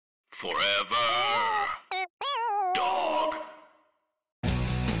Forever. Dog.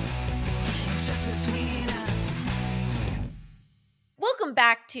 Just between us. Welcome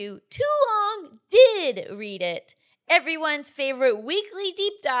back to Too Long Did Read It, everyone's favorite weekly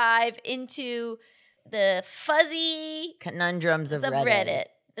deep dive into the fuzzy Conundrums of Reddit.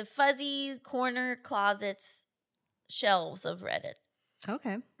 the fuzzy corner closets shelves of Reddit.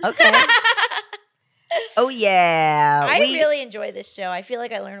 Okay. Okay. Oh, yeah. I really enjoy this show. I feel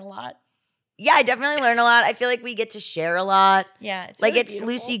like I learn a lot. Yeah, I definitely learn a lot. I feel like we get to share a lot. Yeah, it's Like, really it's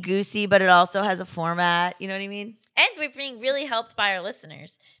beautiful. loosey-goosey, but it also has a format. You know what I mean? And we're being really helped by our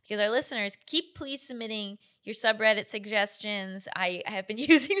listeners because our listeners please submitting your subreddit suggestions. I have been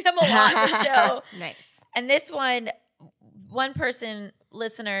using them a lot on the show. Nice. And this one person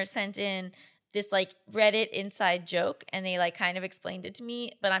listener sent in this like Reddit inside joke and they like kind of explained it to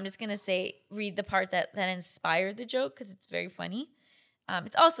me, but I'm just going to read the part that inspired the joke because it's very funny.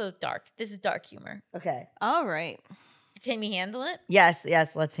 It's also dark. This is dark humor. Okay. All right. Can we handle it? Yes,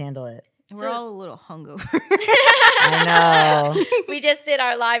 let's handle it. We're all a little hungover. I know. We just did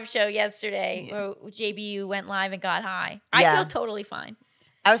our live show yesterday Yeah. where JBU went live and got high. I Yeah. feel totally fine.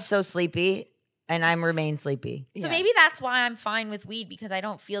 I was so sleepy, and I remain sleepy. So maybe that's why I'm fine with weed because I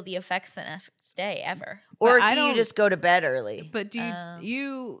don't feel the effects the next day ever. Or I do you don't- just go to bed early? But do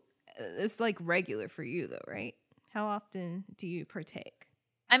you it's like regular for you though, right? How often do you partake?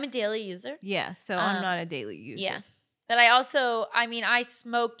 I'm a daily user. Yeah, so I'm not a daily user. Yeah. But I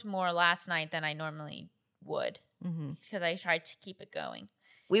smoked more last night than I normally would Mm-hmm. because I tried to keep it going.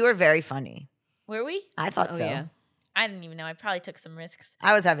 We were very funny. Were we? I thought Oh, so. yeah. I didn't even know. I probably took some risks.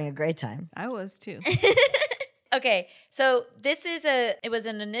 I was having a great time. I was too. Okay, so it was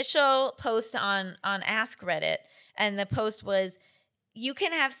an initial post on Ask Reddit, and the post was, you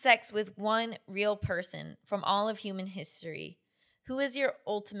can have sex with one real person from all of human history. Who is your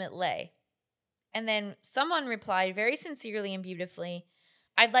ultimate lay? And then someone replied very sincerely and beautifully,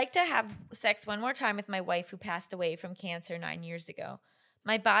 I'd like to have sex one more time with my wife who passed away from cancer 9 years ago.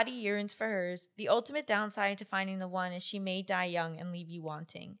 My body yearns for hers. The ultimate downside to finding the one is she may die young and leave you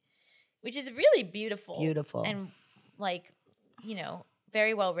wanting. Which is really beautiful. Beautiful. And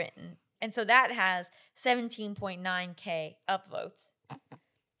very well written. And so that has 17.9K upvotes.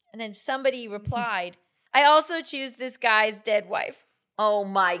 And then somebody replied, I also choose this guy's dead wife. Oh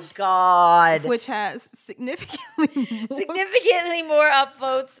my God. Which has significantly more. Significantly more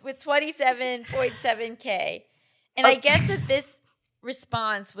upvotes with 27.7K. And I guess that this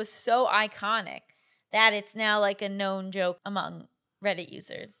response was so iconic that it's now like a known joke among Reddit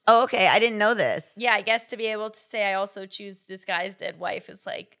users. Oh, okay. I didn't know this. Yeah, I guess to be able to say I also choose this guy's dead wife is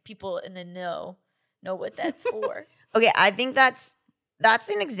like people in the know what that's for. Okay, I think that's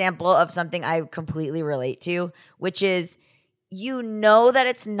an example of something I completely relate to, which is you know that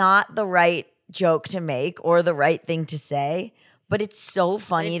it's not the right joke to make or the right thing to say, but it's so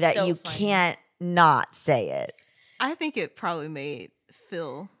funny It's that so you funny. can't not say it. I think it probably made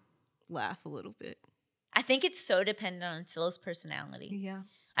Phil laugh a little bit. I think it's so dependent on Phil's personality. Yeah.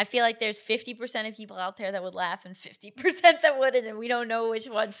 I feel like there's 50% of people out there that would laugh and 50% that wouldn't, and we don't know which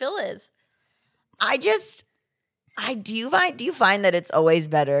one Phil is. Do you find that it's always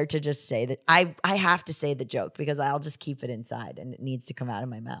better to just say that I have to say the joke because I'll just keep it inside and it needs to come out of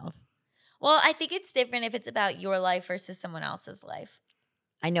my mouth. Well, I think it's different if it's about your life versus someone else's life.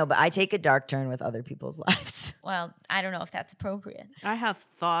 I know, but I take a dark turn with other people's lives. Well, I don't know if that's appropriate. I have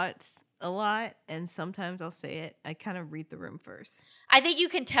thoughts a lot, and sometimes I'll say it. I kind of read the room first. I think you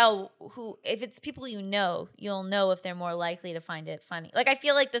can tell if it's people you know, you'll know if they're more likely to find it funny. Like, I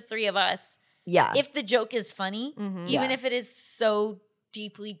feel like the three of us, Yeah. if the joke is funny, Mhm. even Yeah. if it is so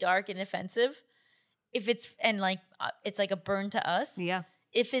deeply dark and offensive, it's like a burn to us. Yeah.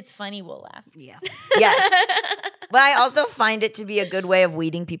 If it's funny, we'll laugh. Yeah. Yes. But I also find it to be a good way of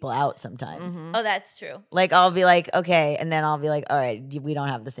weeding people out sometimes. Mhm. Oh, that's true. Like, I'll be like, okay. And then I'll be like, all right, we don't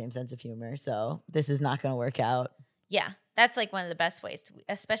have the same sense of humor. So this is not going to work out. Yeah, that's like one of the best ways to,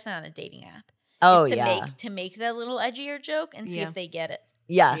 especially on a dating app. Oh, is to yeah. make the little edgier joke and see Yeah. if they get it.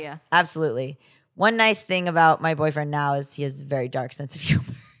 Yeah. Yeah. Absolutely. One nice thing about my boyfriend now is he has a very dark sense of humor.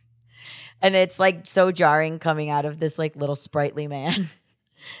 And it's like so jarring coming out of this like little sprightly man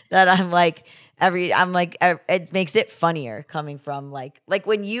that it makes it funnier coming from like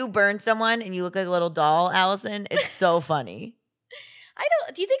when you burn someone and you look like a little doll, Allison, it's so funny.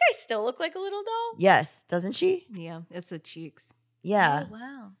 Do you think I still look like a little doll? Yes, doesn't she? Yeah. It's the cheeks Yeah. Oh,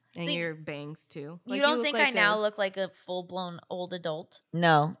 wow. and So your bangs too. Like, you don't look think like I now look like a full blown old adult?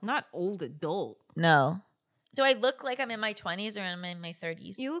 No. not old adult? No. Do I look like I'm in my 20s or am I in my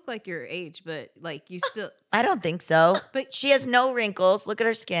 30s? You look like your age, but like you still. I don't think so. But She has no wrinkles. Look at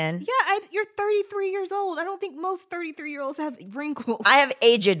her skin. yeah, you're 33 years old. I don't think most 33-year-olds have wrinkles. I have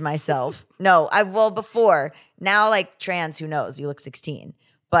aged myself. No, before. Now, like trans, who knows? You look 16.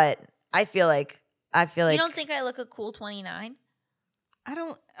 But I feel like You don't think I look a cool 29?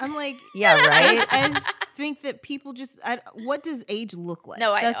 I'm like, yeah, right? I just think that people just. What does age look like?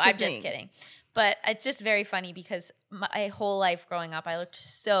 No, I know. That's the I'm thing. just kidding. But it's just very funny because my whole life growing up, I looked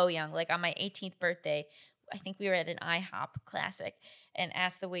so young. Like on my 18th birthday, I think we were at an IHOP classic and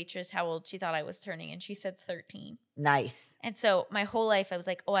asked the waitress how old she thought I was turning, and she said 13. Nice. And so my whole life, I was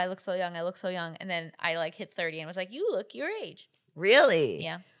like, oh, I look so young. I look so young. And then I like hit 30 and was like, you look your age. Really?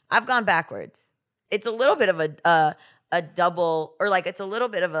 Yeah. I've gone backwards. It's a little bit of a double, or like it's a little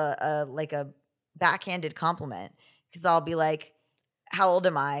bit of a like a backhanded compliment, because I'll be like, how old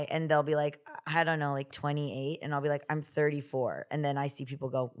am I? And they'll be like, I don't know, like 28. And I'll be like, I'm 34. And then I see people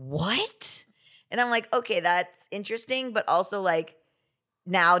go, what? And I'm like, okay, that's interesting. But also like,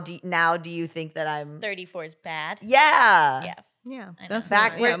 now do you think that I'm 34 is bad. Yeah. Yeah. Yeah, I know. that's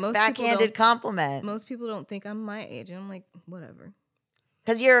Backhanded compliment. Most people don't think I'm my age, and I'm like, whatever.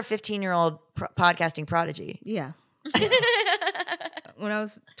 Because you're a 15-year-old podcasting prodigy. Yeah. When I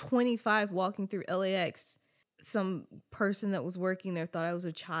was 25 walking through LAX, some person that was working there thought I was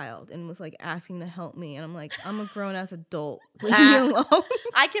a child and was like asking to help me. And I'm like, I'm a grown ass adult. Leave me alone.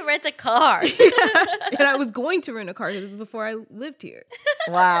 I can rent a car. And I was going to rent a car because this was before I lived here.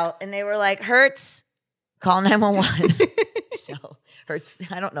 Wow. And they were like, Hertz, call 911. No, Hertz,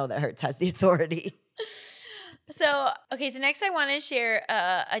 I don't know that Hertz has the authority. So next I want to share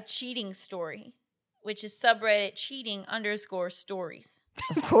a cheating story, which is subreddit cheating_stories.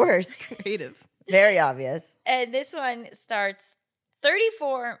 Of course. Creative. Very obvious. And this one starts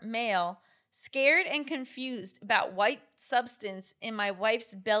 34 male, scared and confused about white substance in my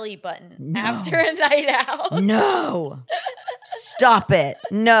wife's belly button No. after a night out. No. Stop it.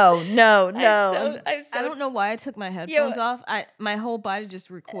 No. I'm so I don't know why I took my headphones off. My whole body just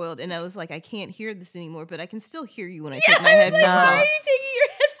recoiled, and I was like, I can't hear this anymore, but I can still hear you when I take my headphones Why are off. you taking your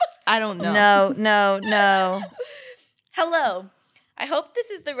headphones? I don't know. No. Hello. I hope this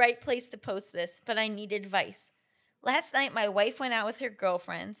is the right place to post this, but I need advice. Last night, my wife went out with her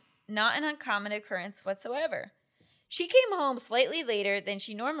girlfriends, not an uncommon occurrence whatsoever. She came home slightly later than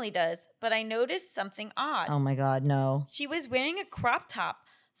she normally does, but I noticed something odd. Oh my God, no. She was wearing a crop top,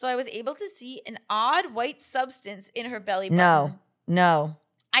 so I was able to see an odd white substance in her belly button. No.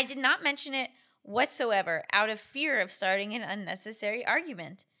 I did not mention it whatsoever out of fear of starting an unnecessary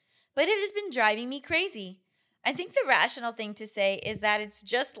argument, but it has been driving me crazy. I think the rational thing to say is that it's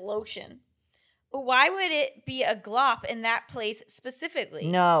just lotion. But why would it be a glop in that place specifically?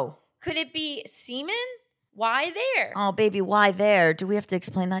 No. Could it be semen? Why there? Oh, baby, why there? Do we have to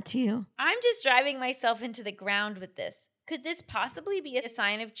explain that to you? I'm just driving myself into the ground with this. Could this possibly be a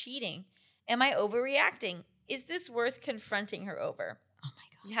sign of cheating? Am I overreacting? Is this worth confronting her over? Oh my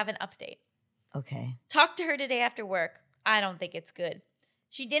God. You have an update. Okay. Talked to her today after work. I don't think it's good.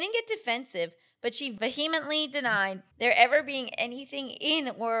 She didn't get defensive, but she vehemently denied there ever being anything in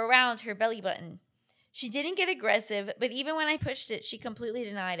or around her belly button. She didn't get aggressive, but even when I pushed it, she completely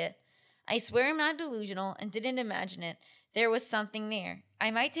denied it. I swear I'm not delusional and didn't imagine it. There was something there.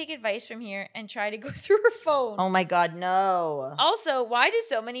 I might take advice from here and try to go through her phone. Oh my God, no. Also, why do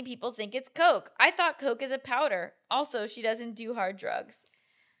so many people think it's coke? I thought coke is a powder. Also, she doesn't do hard drugs.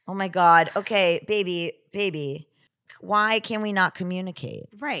 Oh my God. Okay, baby. Why can we not communicate?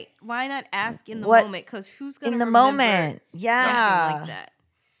 Right. Why not ask in the What- moment? Because who's going to In the remember moment. Yeah. something like that?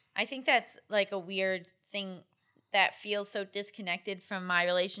 I think that's like a weird thing that feels so disconnected from my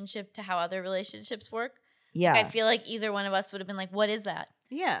relationship to how other relationships work. Yeah. I feel like either one of us would have been like, what is that?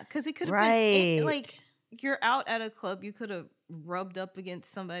 Yeah, because it could have Right. been like you're out at a club, you could have rubbed up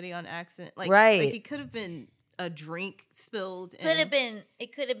against somebody on accident. Like, Right. Like it could have been a drink spilled. It could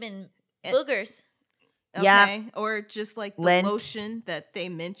have been boogers Okay. Yeah. Or just like the Lint. lotion that they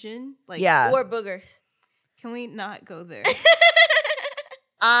mentioned. Like, Yeah. or boogers. Can we not go there?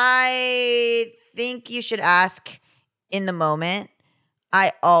 I think you should ask in the moment.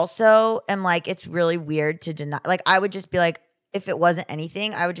 I also am like, it's really weird to deny. Like, I would just be like, if it wasn't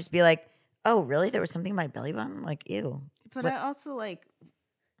anything, I would just be like, oh, really? There was something in my belly button? Like, ew. But What- I also like,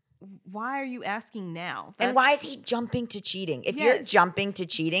 why are you asking now? And why is he jumping to cheating? If you're Yes. jumping to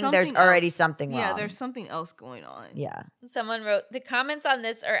cheating, there's Something already else. something wrong. Yeah, there's something else going on. Yeah. Someone wrote, the comments on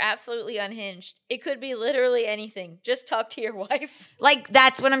this are absolutely unhinged. It could be literally anything. Just talk to your wife. Like,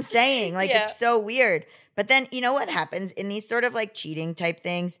 that's what I'm saying. Like, Yeah. it's so weird. But then, you know what happens in these sort of like cheating type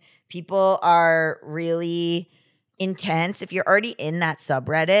things? People are really intense. If you're already in that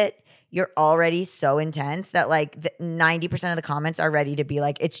subreddit, you're already so intense that like 90% of the comments are ready to be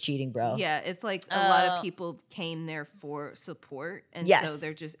like, it's cheating, bro. Yeah, it's like a lot of people came there for support, and so Yes.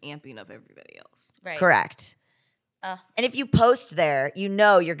 they're just amping up everybody else. Right. Correct. And if you post there, you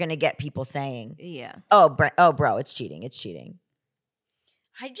know you're going to get people saying, Yeah. oh, bro, it's cheating. It's cheating.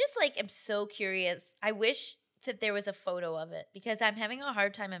 I just like am so curious. I wish that there was a photo of it because I'm having a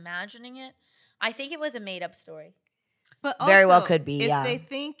hard time imagining it. I think it was a made up story. But Very well also, could be, if yeah. they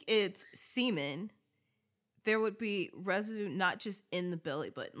think it's semen, there would be residue not just in the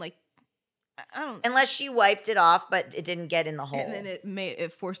belly button. Like, I don't. Unless she wiped it off, but it didn't get in the hole. And then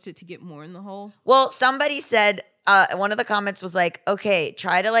it forced it to get more in the hole. Well, somebody said, one of the comments was like, okay,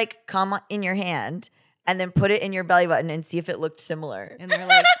 try to like come in your hand and then put it in your belly button and see if it looked similar. And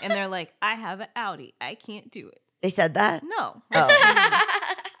they're like, I have an Audi. I can't do it. They said that? No. Oh,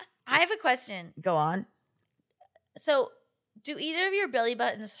 I have a question. go on. So, do either of your belly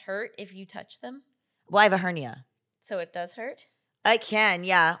buttons hurt if you touch them? Well, I have a hernia. So it does hurt? I can,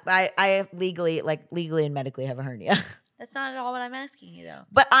 yeah. I legally and medically have a hernia. That's not at all what I'm asking you, though.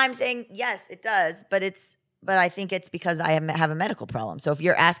 But I'm saying, yes, it does. But I think it's because I have a medical problem. So if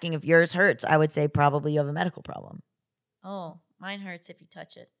you're asking if yours hurts, I would say probably you have a medical problem. Oh, mine hurts if you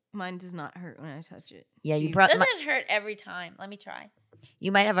touch it. Mine does not hurt when I touch it. Yeah, Do you you- probably Doesn't hurt every time. Let me try.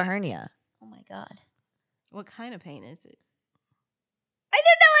 you might have a hernia. Oh my God. What kind of pain is it? I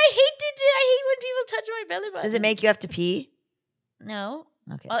don't know. I hate when people touch my belly button. Does it make you have to pee? No.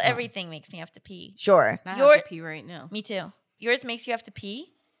 Okay. Well, well, everything makes me have to pee. Sure. I Your- have to pee right now. Me too. Yours makes you have to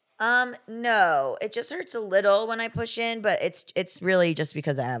pee? No. It just hurts a little when I push in, but it's really just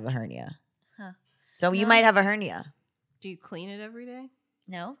because I have a hernia. Huh. So you No. might have a hernia. Do you clean it every day?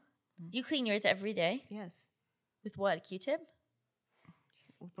 No. You clean yours every day? Yes. With what? A Q-tip?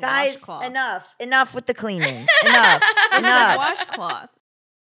 With the Guys, washcloth. enough with the cleaning. enough. With the Enough. washcloth.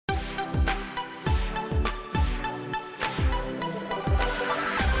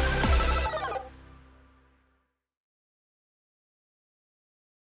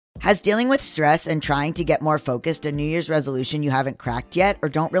 Has dealing with stress and trying to get more focused a New Year's resolution you haven't cracked yet or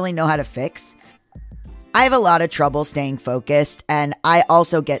don't really know how to fix? I have a lot of trouble staying focused, and I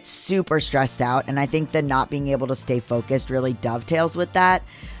also get super stressed out, and I think that not being able to stay focused really dovetails with that.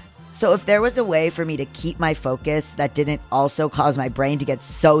 So if there was a way for me to keep my focus that didn't also cause my brain to get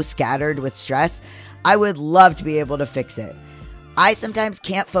so scattered with stress, I would love to be able to fix it. I sometimes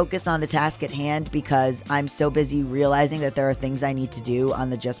can't focus on the task at hand because I'm so busy realizing that there are things I need to do on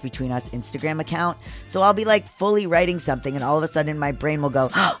the Just Between Us Instagram account. So I'll be like fully writing something and all of a sudden my brain will go,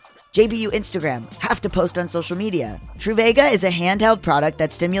 JBU Instagram, have to post on social media. Truvaga is a handheld product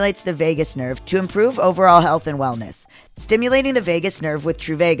that stimulates the vagus nerve to improve overall health and wellness. Stimulating the vagus nerve with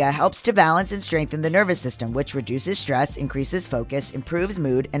Truvaga helps to balance and strengthen the nervous system, which reduces stress, increases focus, improves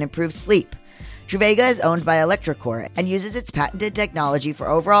mood, and improves sleep. Truvaga is owned by electroCore and uses its patented technology for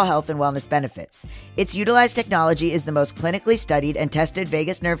overall health and wellness benefits. Its utilized technology is the most clinically studied and tested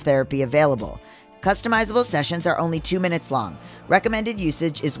vagus nerve therapy available. Customizable sessions are only 2 minutes long. Recommended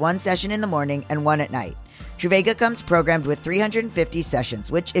usage is 1 session in the morning and 1 at night. Truvaga comes programmed with 350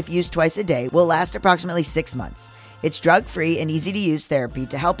 sessions, which, if used twice a day, will last approximately 6 months. It's drug-free and easy-to-use therapy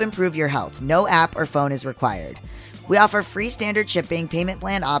to help improve your health. No app or phone is required. We offer free standard shipping, payment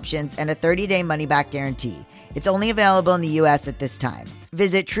plan options, and a 30-day money-back guarantee. It's only available in the U.S. at this time.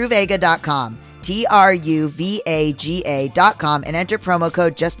 Visit Truvaga.com, Truvaga.com, and enter promo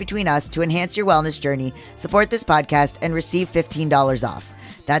code JustBetweenUs to enhance your wellness journey, support this podcast, and receive $15 off.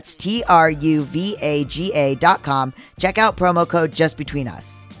 That's Truvaga.com. Check out promo code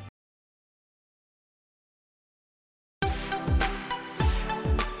JustBetweenUs.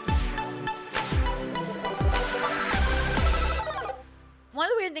 One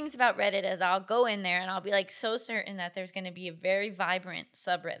of the weird things about Reddit is I'll go in there and I'll be like so certain that there's going to be a very vibrant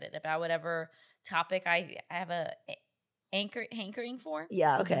subreddit about whatever topic I have a hankering for.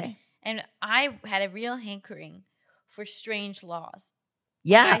 Yeah, okay. And I had a real hankering for strange laws.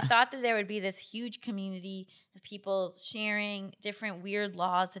 Yeah. I thought that there would be this huge community of people sharing different weird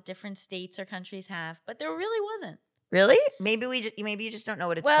laws that different states or countries have, but there really wasn't. Really? Maybe you just don't know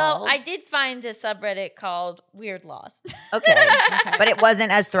what it's Well, called. I did find a subreddit called Weird Laws. Okay. But it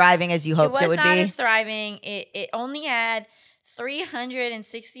wasn't as thriving as you hoped it would was not be. as thriving. It only had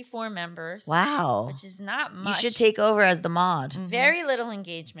 364 members. Wow. Which is not You much. should take over as the mod. Very little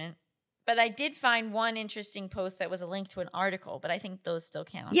engagement. But I did find one interesting post that was a link to an article, but I think those still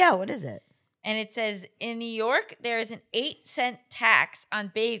count. Yeah, what is it? And it says, in New York, there is an 8-cent tax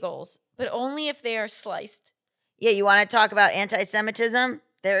on bagels, but only if they are sliced. Yeah, you want to talk about anti-Semitism?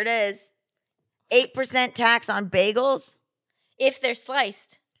 There it is. 8% tax on bagels. If they're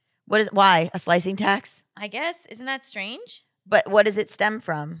sliced. Why? A slicing tax? I guess. Isn't that strange? But what does it stem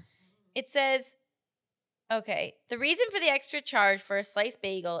from? It says, okay, the reason for the extra charge for a sliced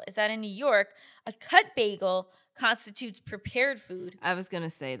bagel is that in New York, a cut bagel constitutes prepared food, I was gonna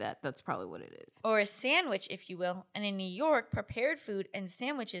say that. That's probably what it is. or a sandwich, if you will. And in New York, prepared food and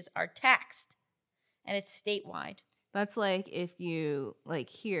sandwiches are taxed, and it's statewide. That's like if you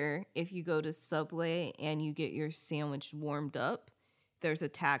here, if you go to Subway and you get your sandwich warmed up, there's a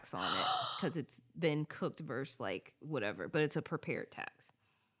tax on it because it's been cooked versus like whatever, but it's a prepared tax.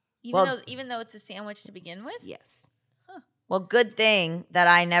 Even though it's a sandwich to begin with? Yes. Well, good thing that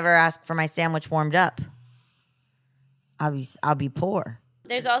I never ask for my sandwich warmed up. I'll be poor.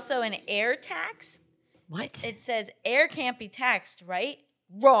 There's also an air tax. What? It says air can't be taxed, right?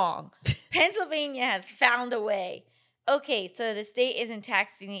 Wrong. Pennsylvania has found a way. Okay, so the state isn't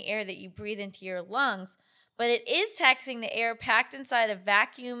taxing the air that you breathe into your lungs, but it is taxing the air packed inside a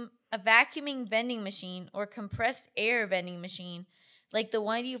vacuuming vending machine or compressed air vending machine, like the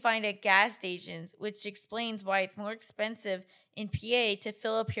one you find at gas stations, which explains why it's more expensive in PA to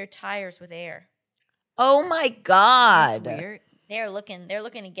fill up your tires with air. Oh my God. That's weird. They're looking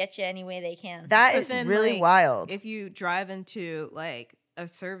to get you any way they can. That But is then, really like, wild. If you drive into like a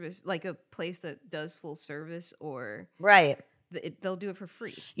service, like a place that does full service, or Right. they'll do it for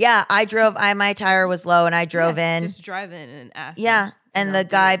free. Yeah, my tire was low and I drove in. Just drive in and ask. Yeah, them, and they'll the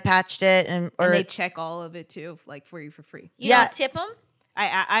do guy it. patched it and They check all of it too, like for you for free. You yeah. don't tip them?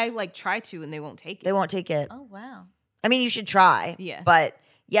 I like try to, and they won't take it. they won't take it. Oh, wow. I mean, you should try. Yeah. But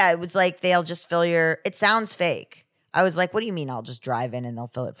yeah, it was like they'll just fill it sounds fake. I was like, what do you mean I'll just drive in and they'll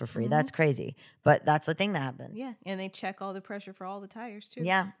fill it for free? Mhm. That's crazy. But that's the thing that happens. Yeah, and they check all the pressure for all the tires too.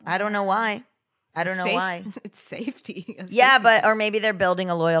 Yeah. I don't know why. I don't know Safe- why. It's safety. A Yeah, safety but thing. or maybe they're building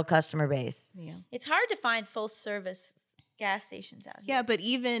a loyal customer base. Yeah. It's hard to find full service gas stations out here. Yeah, but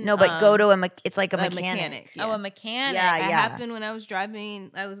even No, but go to it's like a mechanic. Yeah. Oh, a mechanic. Yeah, It yeah. happened when I was driving.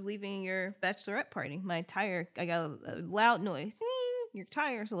 I was leaving your bachelorette party. My tire, I got a loud noise. Ding, your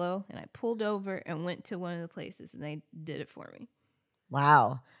tire's low, and I pulled over and went to one of the places, and they did it for me.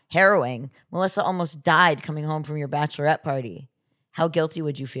 Wow. Harrowing. Melissa almost died coming home from your bachelorette party. How guilty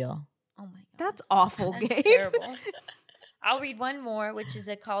would you feel? Oh, my God. That's awful, That's Gabe. terrible. I'll read one more, which is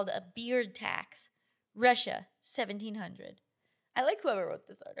called a beard tax. Russia, 1700. I like whoever wrote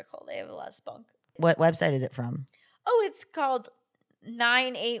this article. They have a lot of spunk. What website is it from? Oh, it's called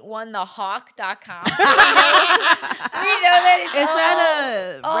 981thehawk.com. We know that it's Is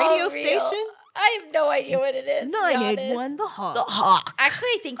that a all radio real. station? I have no idea what it is. to be honest. 981 The Hawk. The Hawk. Actually,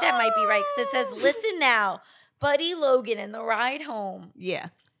 I think that might be right because it says, listen now, Buddy Logan and the ride home. Yeah.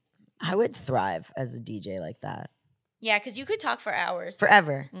 I would thrive as a DJ like that. Yeah, because you could talk for hours.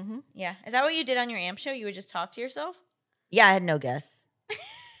 Forever. Mm-hmm. Yeah. Is that what you did on your amp show? You would just talk to yourself? Yeah, I had no guess.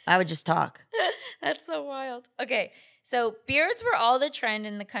 I would just talk. That's so wild. Okay, so beards were all the trend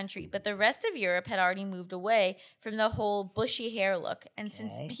in the country, but the rest of Europe had already moved away from the whole bushy hair look. And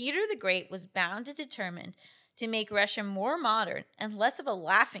since Okay. Peter the Great was bound and determined to make Russia more modern and less of a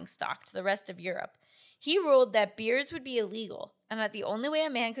laughingstock to the rest of Europe, he ruled that beards would be illegal and that the only way a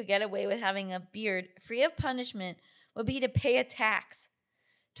man could get away with having a beard free of punishment would be to pay a tax.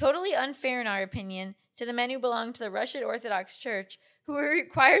 Totally unfair, in our opinion, to the men who belonged to the Russian Orthodox Church, who were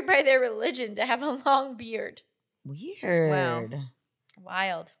required by their religion to have a long beard. Weird.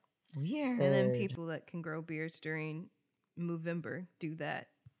 Wild. Weird. And then people that can grow beards during Movember do that.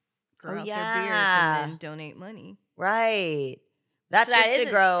 Grow Oh, out yeah. their beards and then donate money. Right. That's So that just is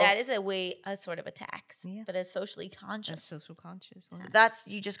to grow. That is a sort of a tax, Yeah. but a socially Just conscious. social conscious. one. That's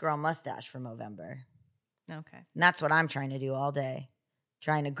you just grow a mustache for Movember. Okay. And that's what I'm trying to do all day.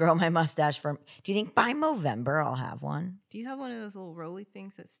 Trying to grow my mustache from. Do you think by Movember I'll have one? Do you have one of those little roly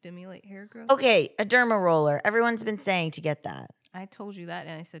things that stimulate hair growth? Okay, a derma roller. Everyone's been saying to get that. I told you that,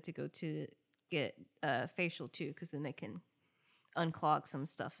 and I said to go to get facial too, because then they can unclog some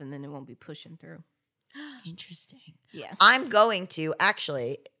stuff, and then it won't be pushing through. Interesting. Yeah. I'm going to a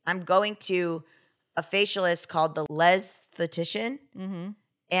facialist called the Lesthetician. Mm-hmm.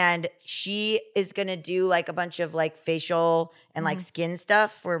 And she is gonna do like a bunch of like facial and like skin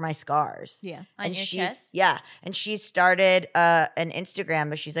stuff for my scars. Yeah. On and your she's chest? yeah, and she started an Instagram,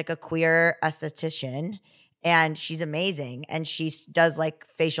 but she's like a queer esthetician, and she's amazing, and she does like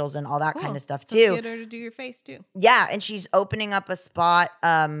facials and all that kind Cool. of stuff So too. get her to do your face too. Yeah, and she's opening up a spot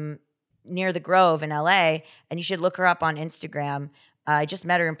near the Grove in LA, and you should look her up on Instagram. I just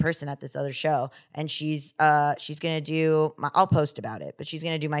met her in person at this other show, and she's gonna do I'll post about it, but she's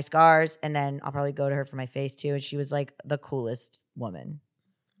gonna do my scars, and then I'll probably go to her for my face too. And she was like the coolest woman.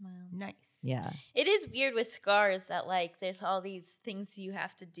 Wow. Nice. Yeah. It is weird with scars that like there's all these things you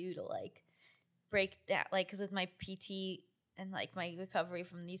have to do to like break that. Like, because with my PT and like my recovery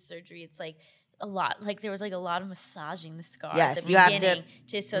from knee surgery, it's like a lot. Like there was like a lot of massaging the scar Yes, at the you have to- beginning,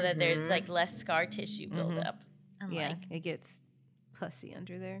 just so that there's Mhm. like less scar tissue buildup. And Yeah, like, it gets pussy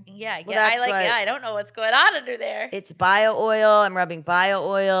under there. yeah, Well, yeah, that's what- I don't know what's going on under there. It's bio oil. I'm rubbing bio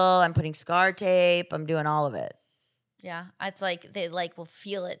oil. I'm putting scar tape. I'm doing all of it. Yeah, it's like they like will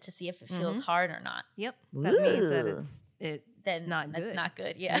feel it to see if it feels Mhm. hard or not. Yep. That means that Ooh. it's Then not good. That's not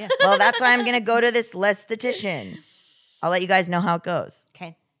good. Yeah. Yeah. Well, that's why I'm going to go to this lesthetician. I'll let you guys know how it goes.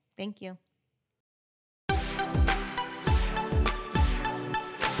 Okay. Thank you.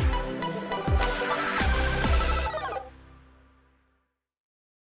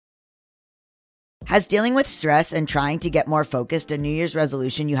 Has dealing with stress and trying to get more focused a New Year's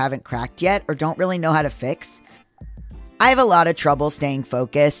resolution you haven't cracked yet or don't really know how to fix? I have a lot of trouble staying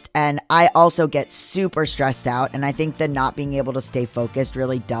focused, and I also get super stressed out, and I think that not being able to stay focused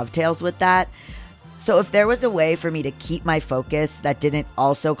really dovetails with that. So if there was a way for me to keep my focus that didn't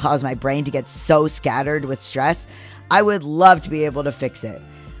also cause my brain to get so scattered with stress, I would love to be able to fix it.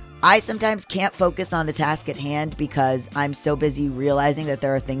 I sometimes can't focus on the task at hand because I'm so busy realizing that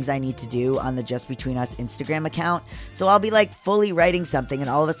there are things I need to do on the Just Between Us Instagram account. So I'll be like fully writing something and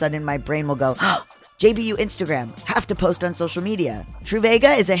all of a sudden my brain will go, JBU Instagram, have to post on social media.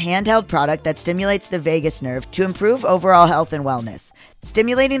 Truvaga is a handheld product that stimulates the vagus nerve to improve overall health and wellness.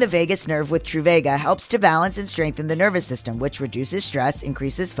 Stimulating the vagus nerve with Truvaga helps to balance and strengthen the nervous system, which reduces stress,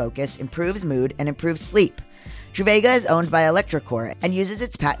 increases focus, improves mood, and improves sleep. Truvaga is owned by electroCore and uses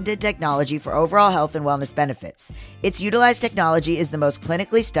its patented technology for overall health and wellness benefits. Its utilized technology is the most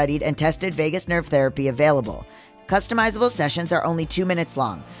clinically studied and tested vagus nerve therapy available. Customizable sessions are only 2 minutes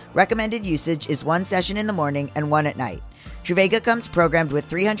long. Recommended usage is 1 session in the morning and 1 at night. Truvaga comes programmed with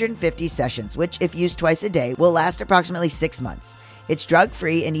 350 sessions, which, if used twice a day, will last approximately 6 months. It's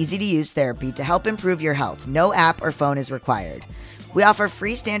drug-free and easy-to-use therapy to help improve your health. No app or phone is required. We offer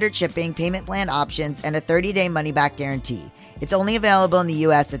free standard shipping, payment plan options, and a 30-day money-back guarantee. It's only available in the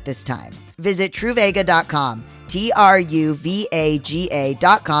U.S. at this time. Visit Truvaga.com,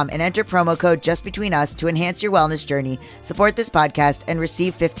 Truvaga.com, and enter promo code JustBetweenUs to enhance your wellness journey, support this podcast, and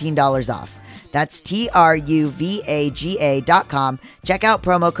receive $15 off. That's Truvaga.com. Check out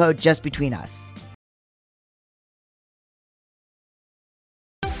promo code JustBetweenUs.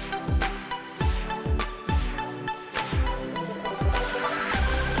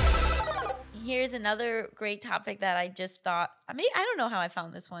 Here's another great topic that I just thought. I mean, I don't know how I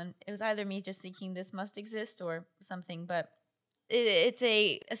found this one. It was either me just thinking this must exist or something, but it's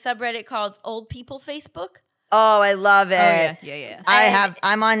a subreddit called Old People Facebook. Oh, I love it. Oh, yeah.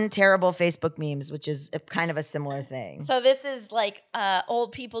 I'm on terrible Facebook memes, which is kind of a similar thing. So this is like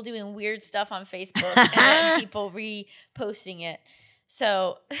old people doing weird stuff on Facebook and then people reposting it.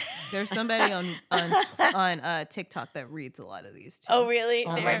 So There's somebody on TikTok that reads a lot of these too. oh really?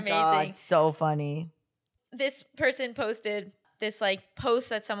 Oh They're my amazing. God, so funny. This person posted this like post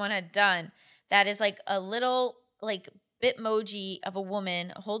that someone had done that is like a little like Bitmoji of a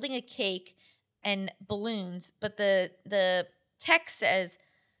woman holding a cake and balloons, but the text says,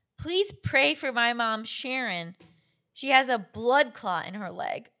 "Please pray for my mom Sharon. She has a blood clot in her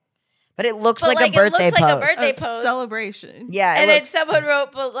leg." But it looks But, like a birthday it looks like a post. birthday A post. celebration. Yeah, And it then looks, someone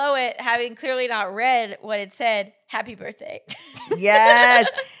wrote below it, having clearly not read what it said, "Happy birthday." yes.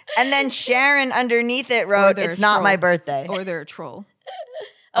 And then Sharon underneath it wrote, they're "It's a not troll. my birthday." Or they're a troll.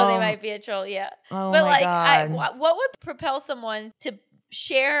 Oh, they Oh. might be a troll, yeah. Oh But my like, God. what would propel someone to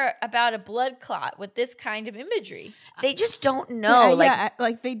share about a blood clot with this kind of imagery? They just don't know. Yeah, Like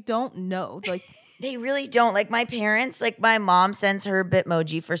like they don't know. Like they really don't. Like my parents, like my mom sends her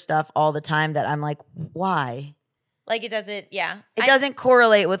Bitmoji for stuff all the time that I'm like, why? Like it doesn't, yeah. It doesn't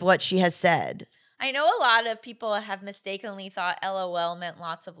correlate with what she has said. I know a lot of people have mistakenly thought LOL meant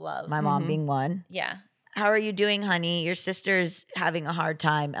lots of love. My mom Mhm. being one. Yeah. How are you doing, honey? Your sister's having a hard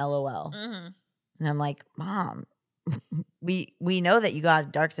time, LOL. hmm And I'm like, Mom, we know that you got a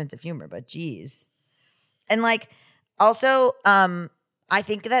dark sense of humor, but geez. And like also, I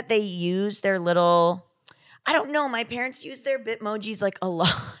think that they use their little, I don't know, my parents use their Bitmojis like a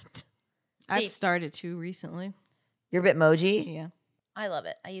lot. I've started to recently. Your Bitmoji? Yeah. I love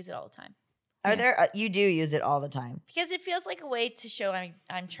it. I use it all the time Are Yeah. there you do use it all the time. because it feels like a way to show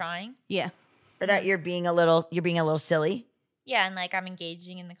I'm trying. Yeah. Or that you're being a little silly? Yeah, and like I'm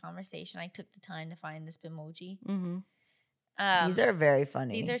engaging in the conversation. I took the time to find this Bitmoji. Mm-hmm. These are very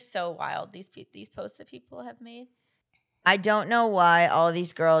funny. These are so wild. These posts that people have made. I don't know why all of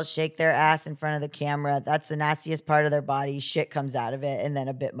these girls shake their ass in front of the camera. That's the nastiest part of their body. Shit comes out of it, and then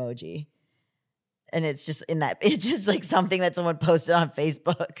a Bitmoji. And it's just it's just like something that someone posted on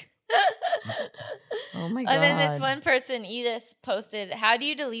Facebook. Oh my God. And then this one person, Edith, posted, "How do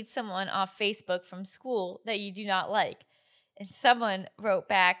you delete someone off Facebook from school that you do not like?" And someone wrote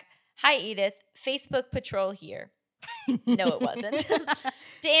back, "Hi, Edith, Facebook patrol here." No, it wasn't.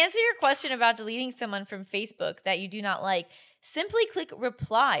 To answer your question about deleting someone from Facebook that you do not like, simply click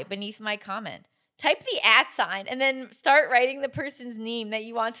reply beneath my comment. Type the @ and then start writing the person's name that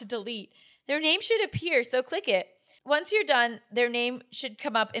you want to delete. Their name should appear, so click it. Once you're done, their name should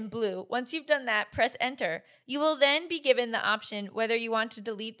come up in blue. Once you've done that, press enter. You will then be given the option whether you want to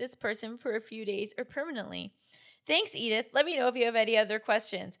delete this person for a few days or permanently. Thanks, Edith. Let me know if you have any other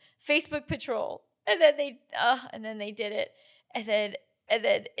questions. Facebook patrol. And then they did it. And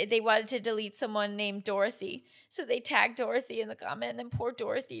then they wanted to delete someone named Dorothy. So they tagged Dorothy in the comment, and then poor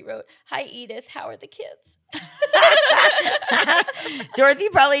Dorothy wrote, "Hi, Edith. How are the kids?" Dorothy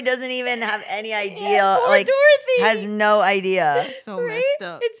probably doesn't even have any idea. Yeah, poor like Dorothy. has no idea. So Right? messed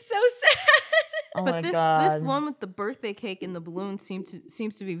up. It's so sad. Oh But my this God. one with the birthday cake and the balloon seems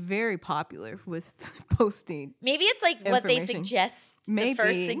to be very popular with posting. Maybe it's like what they Information. suggest, the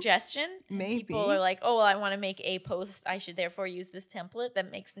first Maybe. suggestion. And people Maybe. are like, "Oh, well, I want to make a post. I should therefore use this template."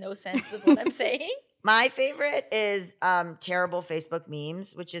 That makes no sense with what I'm saying. My favorite is terrible Facebook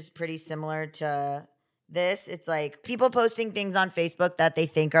memes, which is pretty similar to this. It's like people posting things on Facebook that they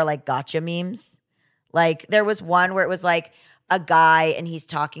think are like gotcha memes. Like there was one where it was like a guy and he's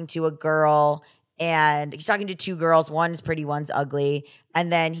talking to a girl and he's talking to two girls. One's pretty, one's ugly.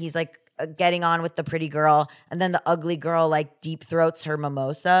 And then he's like getting on with the pretty girl. And then the ugly girl like deep throats her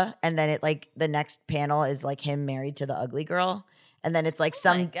mimosa. And then it like the next panel is like him married to the ugly girl. And then it's like my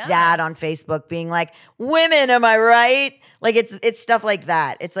some God. dad on Facebook being like, "Women, am I right?" Like it's stuff like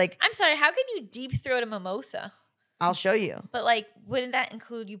that. It's like, I'm sorry. How can you deep throat a mimosa? I'll show you. But like, wouldn't that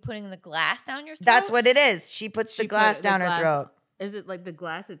include you putting the glass down your throat? That's what it is. She puts the She glass put the down her glass- throat. Is it like the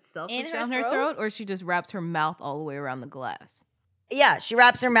glass itself In is her down her throat? throat, or she just wraps her mouth all the way around the glass? Yeah, she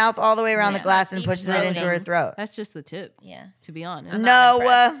wraps her mouth all the way around the Yeah. glass and Deep pushes it into her throating. throat. That's just the tip, Yeah. to be honest. I'm not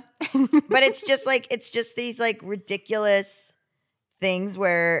No, impressed. but it's just these like ridiculous things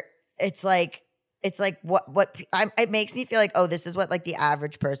where it's like what it makes me feel like, oh, this is what like the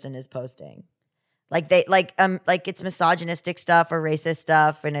average person is posting. Like they like it's misogynistic stuff or racist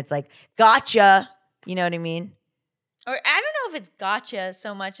stuff, and it's like gotcha. You know what I mean? Or I don't know if it's gotcha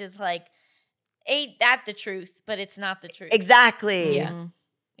so much as like, ain't that the truth? But it's not the truth. Exactly. Yeah. Mhm.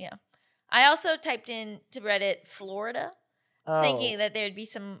 I also typed in to Reddit Florida, Oh. thinking that there'd be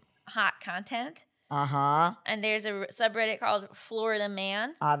some hot content. Uh-huh. And there's a subreddit called Florida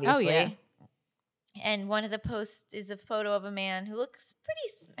Man. Obviously. yeah. And one of the posts is a photo of a man who looks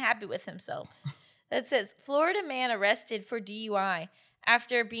pretty happy with himself. That says, "Florida man arrested for DUI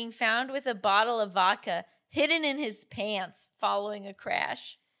after being found with a bottle of vodka hidden in his pants following a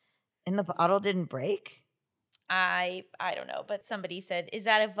crash." And the bottle didn't break? I don't know, but somebody said, "Is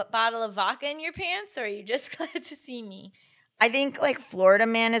that a bottle of vodka in your pants, or are you just glad to see me?" I think like Florida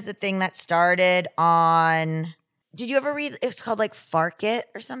Man is the thing that started on. Did you ever read? It's called like Fark It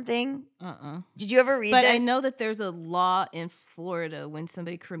or something. Did you ever read But this? I know that there's a law in Florida when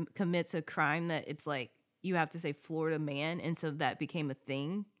somebody commits a crime that it's like you have to say Florida man, and so that became a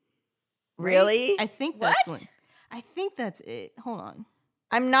thing. right? Really? I think What? that's one. I think that's it. Hold on.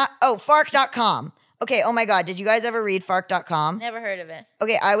 I'm not. Oh, Fark.com. Okay. Oh my God. Did you guys ever read Fark.com? Never heard of it.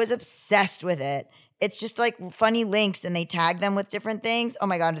 Okay. I was obsessed with it. It's just like funny links and they tag them with different things. Oh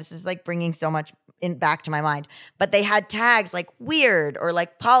my God. This is like bringing so much back to my mind. But they had tags like weird or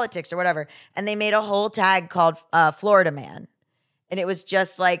like politics or whatever. And they made a whole tag called Florida Man. And it was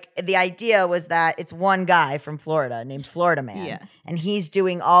just like the idea was that it's one guy from Florida named Florida Man. Yeah. And he's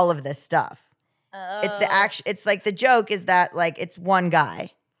doing all of this stuff. It's the action. It's like the joke is that like it's one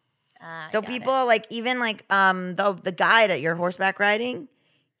guy. So got people it. like even like the guide at your horseback riding,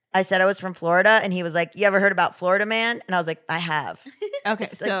 I said I was from Florida and he was like, "You ever heard about Florida Man?" And I was like, "I have." Okay,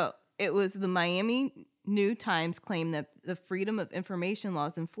 It's like- so it was the Miami New Times claimed that the freedom of information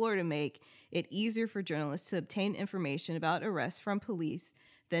laws in Florida make it easier for journalists to obtain information about arrests from police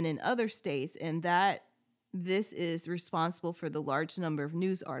than in other states, and that this is responsible for the large number of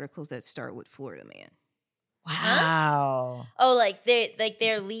news articles that start with Florida Man. Wow. Oh, like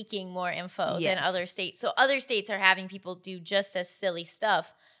they're leaking more info than Yes. other states. So other states are having people do just as silly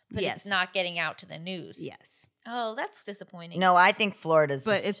stuff, but Yes. it's not getting out to the news. Yes, Oh, that's disappointing. No, I think Florida's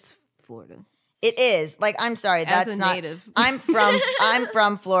but just- it's Florida. it is. Like I'm sorry, As that's a not native. I'm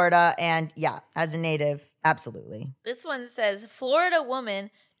from Florida and yeah, as a native, Absolutely. This one says Florida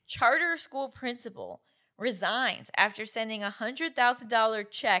woman charter school principal resigns after sending $100,000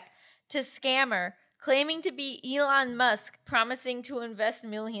 check to scammer claiming to be Elon Musk, promising to invest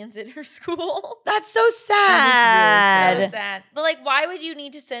millions in her school. That's so So sad. sad. But like, why would you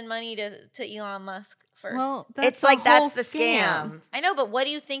need to send money to Elon Musk first? Well, It's the like whole that's the scam. I know, but what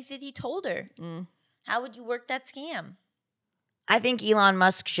do you think that he told her? Mm. How would you work that scam? I think Elon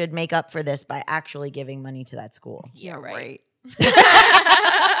Musk should make up for this by actually giving money to that school. Yeah, right.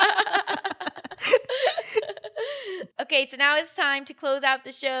 Okay, so now it's time to close out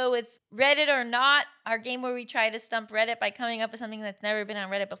the show with Reddit or Not, our game where we try to stump Reddit by coming up with something that's never been on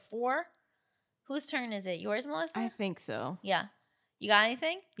Reddit before. Whose turn is it? Yours, Melissa? I think so. Yeah. You got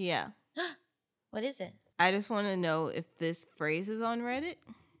anything? Yeah. What is it? I just want to know if this phrase is on Reddit.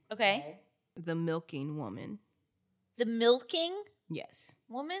 Okay. The milking woman. The milking Yes.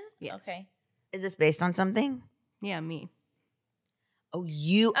 woman? Yes. Okay. Is this based on something? Yeah, me. Oh,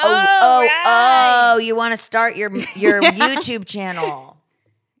 you. Oh, Oh, right. you want to start your YouTube channel?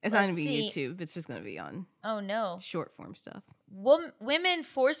 It's not going Let's to be see. YouTube. It's just going to be on Oh, no. short form stuff. Women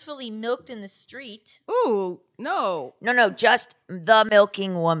forcefully milked in the street. Ooh, no. No, just the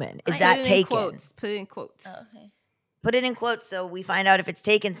milking woman. Is I- that Put it in taken? quotes. Put it in quotes. Oh, okay. Put it in quotes so we find out if it's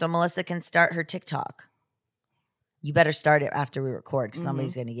taken so Melissa can start her TikTok. You better start it after we record because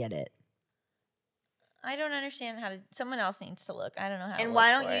somebody's going to get it. I don't understand how to. Someone else needs to look. I don't know how. And why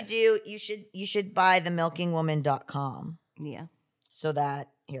don't you should buy themilkingwoman.com Yeah. so that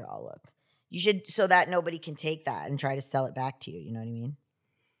here I'll look. You should so that nobody can take that and try to sell it back to you, you know what I mean?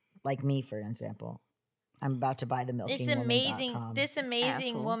 Like me for example. I'm about to buy themilkingwoman.com. This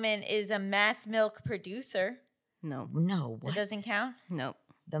amazing Asshole. woman is a mass milk producer. No. No, That what? doesn't count. Nope.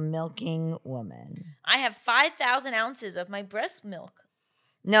 The milking woman. I have 5,000 ounces of my breast milk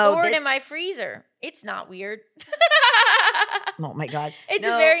No, stored this, in my freezer. It's not weird. oh my god. It's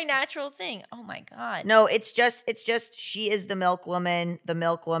No. a very natural thing. Oh my god. No, it's just she is the milk woman,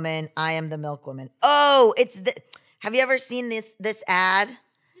 I am the milk woman. Oh, have you ever seen this ad?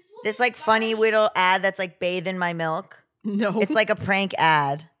 This like funny little ad that's like bathe in my milk. No. It's like a prank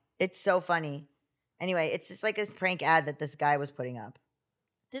ad. It's so funny. Anyway, it's just like this prank ad that this guy was putting up.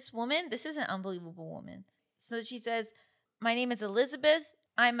 This woman, this is an unbelievable woman. So she says, "My name is Elizabeth.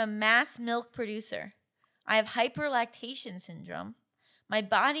 I'm a mass milk producer. I have hyperlactation syndrome. My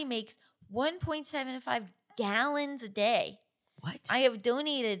body makes 1.75 gallons a day. What? I have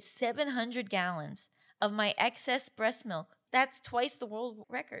donated 700 gallons of my excess breast milk. That's twice the world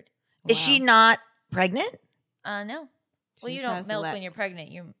record." Is she not pregnant? No. Well, She you just don't has milk to when you're pregnant.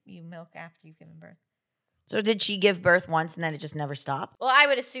 You milk after you've given birth. So did she give birth once and then it just never stopped? Well, I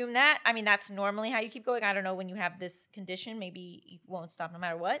would assume that. I mean, that's normally how you keep going. I don't know when you have this condition. Maybe you won't stop no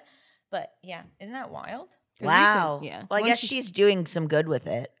matter what. But yeah, isn't that wild? 'Cause you Wow. could- yeah. Well, I Once guess you- she's doing some good with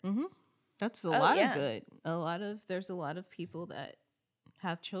it. Mm-hmm. That's a Oh, lot yeah. of good. There's a lot of people that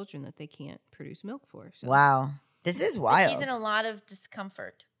have children that they can't produce milk for. So. Wow. This is But wild. she's in a lot of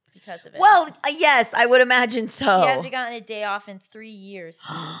discomfort because of it. Well, yes, I would imagine so. she hasn't gotten a day off in 3 years.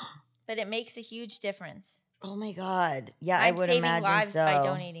 But it makes a huge difference. Oh my God. Yeah, I'm I would saving imagine lives so. by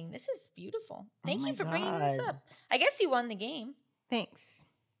donating. This is beautiful. Thank my you for bringing this God. up. I guess you won the game. Thanks.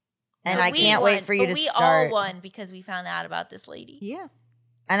 And But I we can't won, wait for you but to we start. all won because we found out about this lady. Yeah.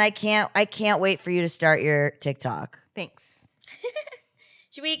 And I can't wait for you to start your TikTok. Thanks.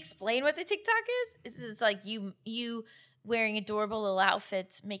 Should we explain what the TikTok is? This is like you wearing adorable little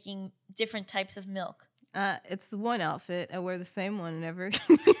outfits, making different types of milk. It's the one outfit. I wear the same one whenever.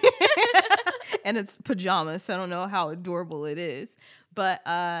 And it's pajamas, so I don't know how adorable it is. But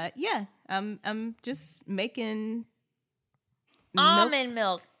yeah, I'm just making Almond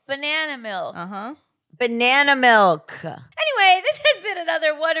milk, banana milk. Uh-huh. Banana milk. Anyway, this has been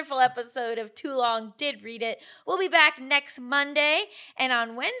another wonderful episode of Too Long Did Read It. We'll be back next Monday, and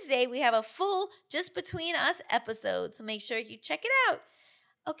on Wednesday we have a full Just Between Us episode, so make sure you check it out.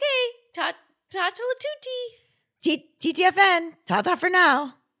 Okay, ta la tutti. TTFN. Ta-ta for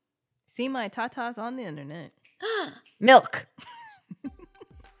now. See my tatas on the internet. Milk.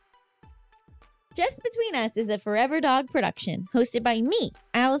 Just Between Us is a Forever Dog production, hosted by me,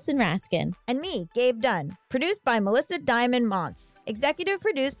 Allison Raskin. And me, Gabe Dunn. Produced by Melissa Diamond Montz. Executive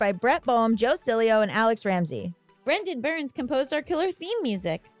produced by Brett Boehm, Joe Cilio, and Alex Ramsey. Brendan Burns composed our killer theme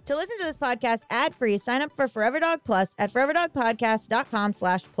music. To listen to this podcast ad-free, sign up for Forever Dog Plus at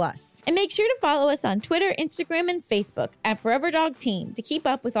foreverdogpodcast.com/plus. And make sure to follow us on Twitter, Instagram, and Facebook at Forever Dog Team to keep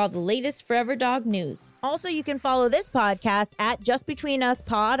up with all the latest Forever Dog news. Also, you can follow this podcast at Just Between Us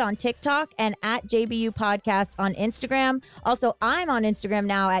Pod on TikTok and at JBU Podcast on Instagram. Also, I'm on Instagram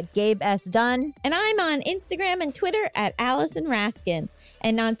now at Gabe S. Dunn. And I'm on Instagram and Twitter at Allison Raskin.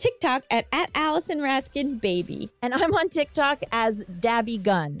 And on TikTok at Allison Raskin Baby. And I'm on TikTok as Dabby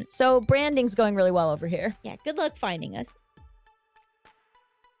Gunn. So branding's going really well over here. Yeah, good luck finding us.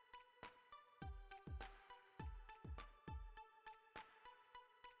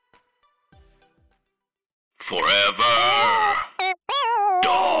 Forever